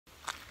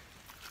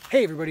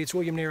Hey everybody, it's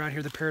William Nayrod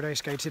here, the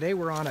Paradise Guy. Today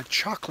we're on a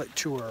chocolate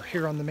tour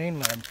here on the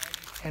mainland.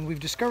 And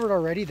we've discovered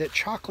already that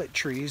chocolate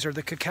trees, or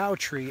the cacao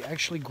tree,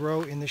 actually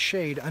grow in the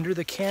shade under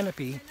the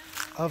canopy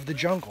of the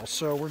jungle.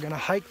 So we're going to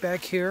hike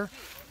back here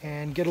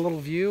and get a little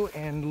view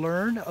and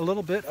learn a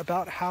little bit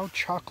about how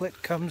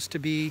chocolate comes to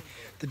be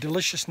the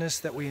deliciousness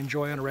that we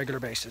enjoy on a regular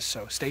basis.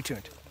 So stay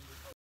tuned.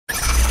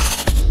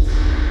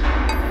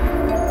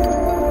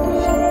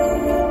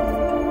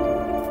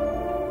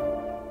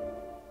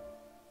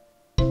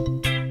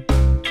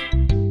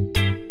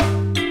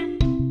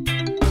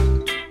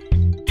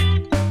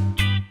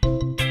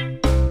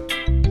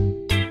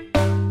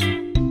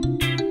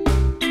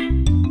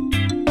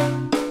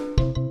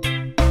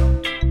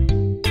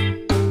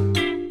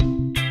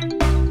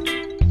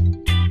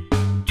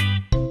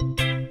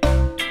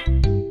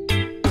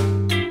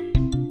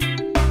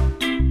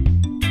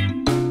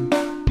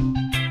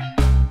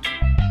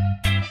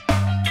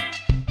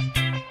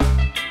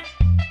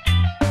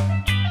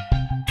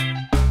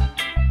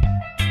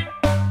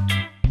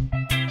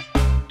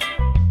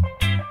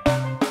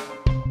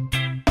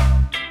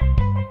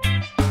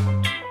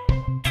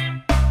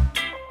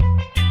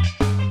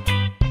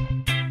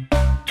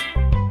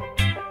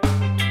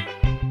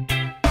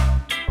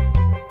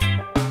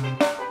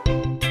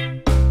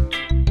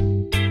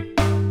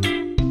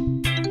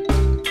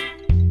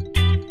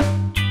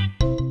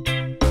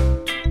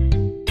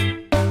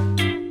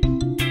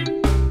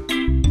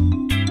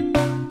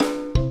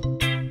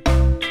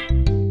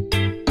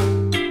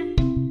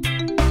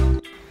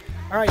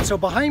 Alright, so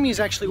behind me is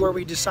actually where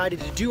we decided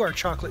to do our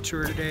chocolate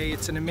tour today.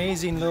 It's an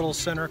amazing little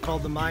center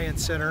called the Mayan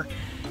Center,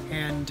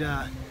 and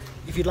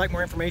if you'd like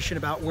more information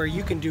about where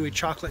you can do a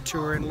chocolate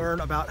tour and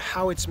learn about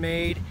how it's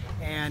made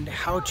and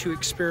how to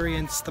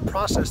experience the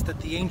process that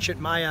the ancient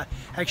Maya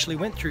actually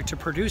went through to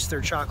produce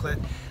their chocolate,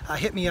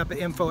 hit me up at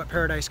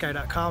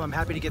info@paradiseguy.com. I'm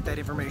happy to get that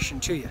information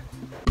to you.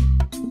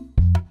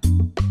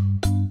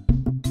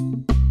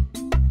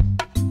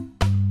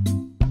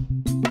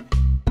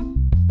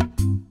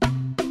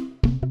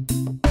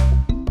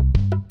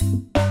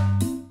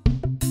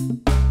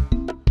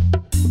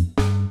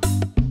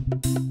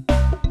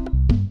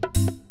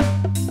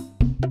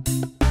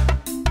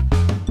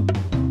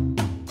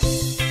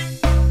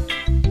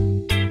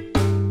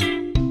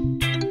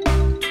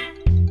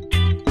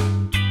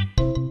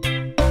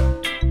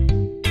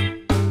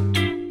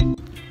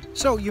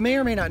 So you may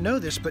or may not know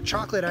this, but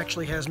chocolate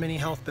actually has many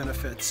health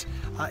benefits.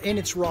 In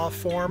its raw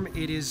form,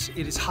 it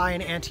is high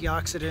in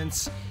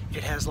antioxidants,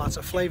 it has lots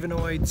of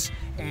flavonoids,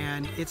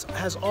 and it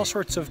has all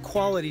sorts of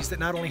qualities that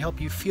not only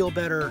help you feel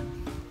better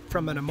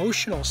from an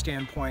emotional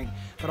standpoint,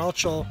 but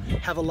also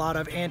have a lot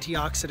of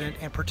antioxidant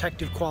and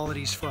protective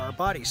qualities for our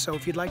bodies. So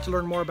if you'd like to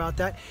learn more about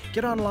that,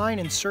 get online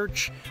and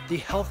search the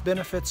health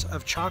benefits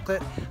of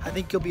chocolate. I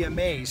think you'll be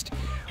amazed.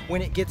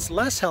 When it gets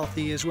less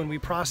healthy is when we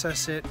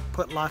process it,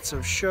 put lots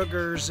of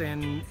sugars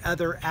and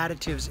other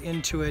additives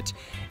into it.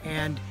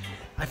 And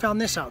I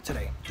found this out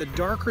today. The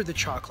darker the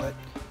chocolate,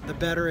 the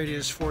better it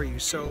is for you.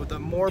 So the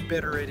more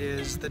bitter it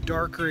is, the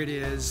darker it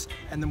is,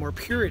 and the more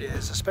pure it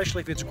is,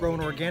 especially if it's grown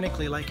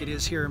organically like it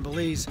is here in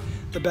Belize,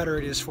 the better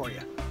it is for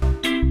you.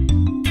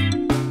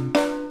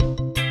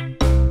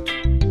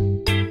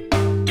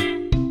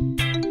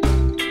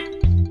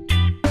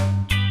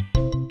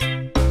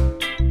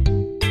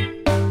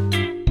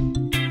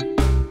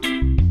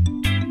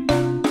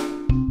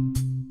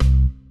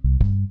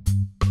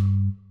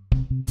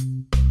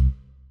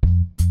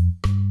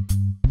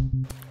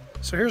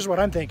 So here's what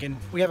I'm thinking.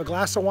 We have a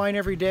glass of wine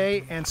every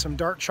day and some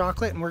dark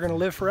chocolate, and we're going to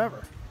live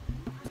forever.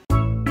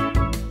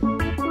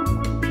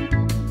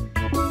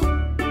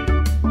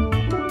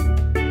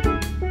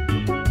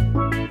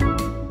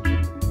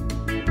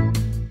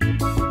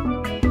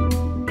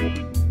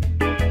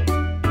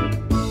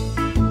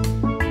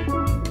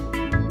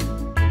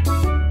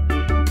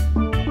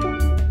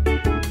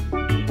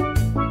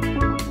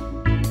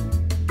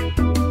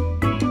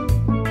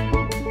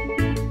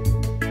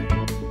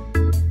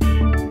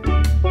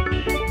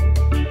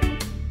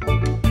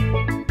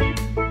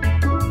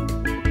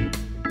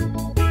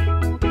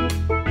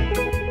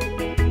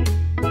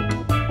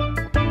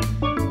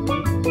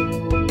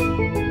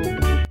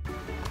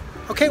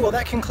 Okay, well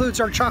that concludes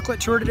our chocolate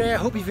tour today. I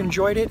hope you've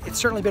enjoyed it. It's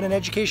certainly been an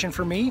education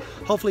for me.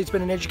 Hopefully it's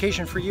been an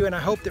education for you, and I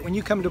hope that when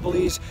you come to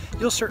Belize,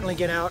 you'll certainly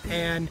get out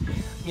and,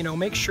 you know,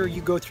 make sure you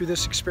go through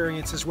this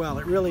experience as well.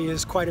 It really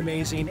is quite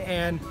amazing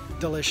and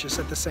delicious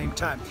at the same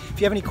time.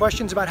 If you have any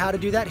questions about how to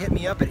do that, hit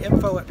me up at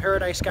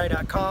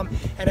info@paradiseguy.com.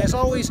 And as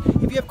always,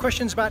 if you have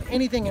questions about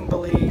anything in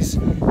Belize,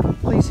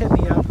 please hit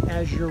me up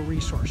as your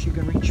resource. You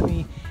can reach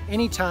me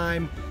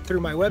anytime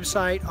through my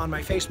website, on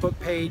my Facebook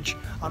page,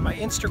 on my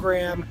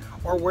Instagram,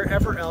 or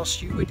wherever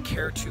else you would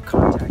care to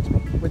contact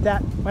me. With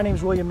that, my name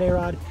is William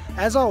Nayrod.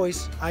 As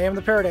always, I am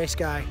the Paradise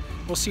Guy.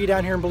 We'll see you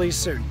down here in Belize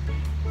soon.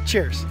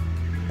 Cheers.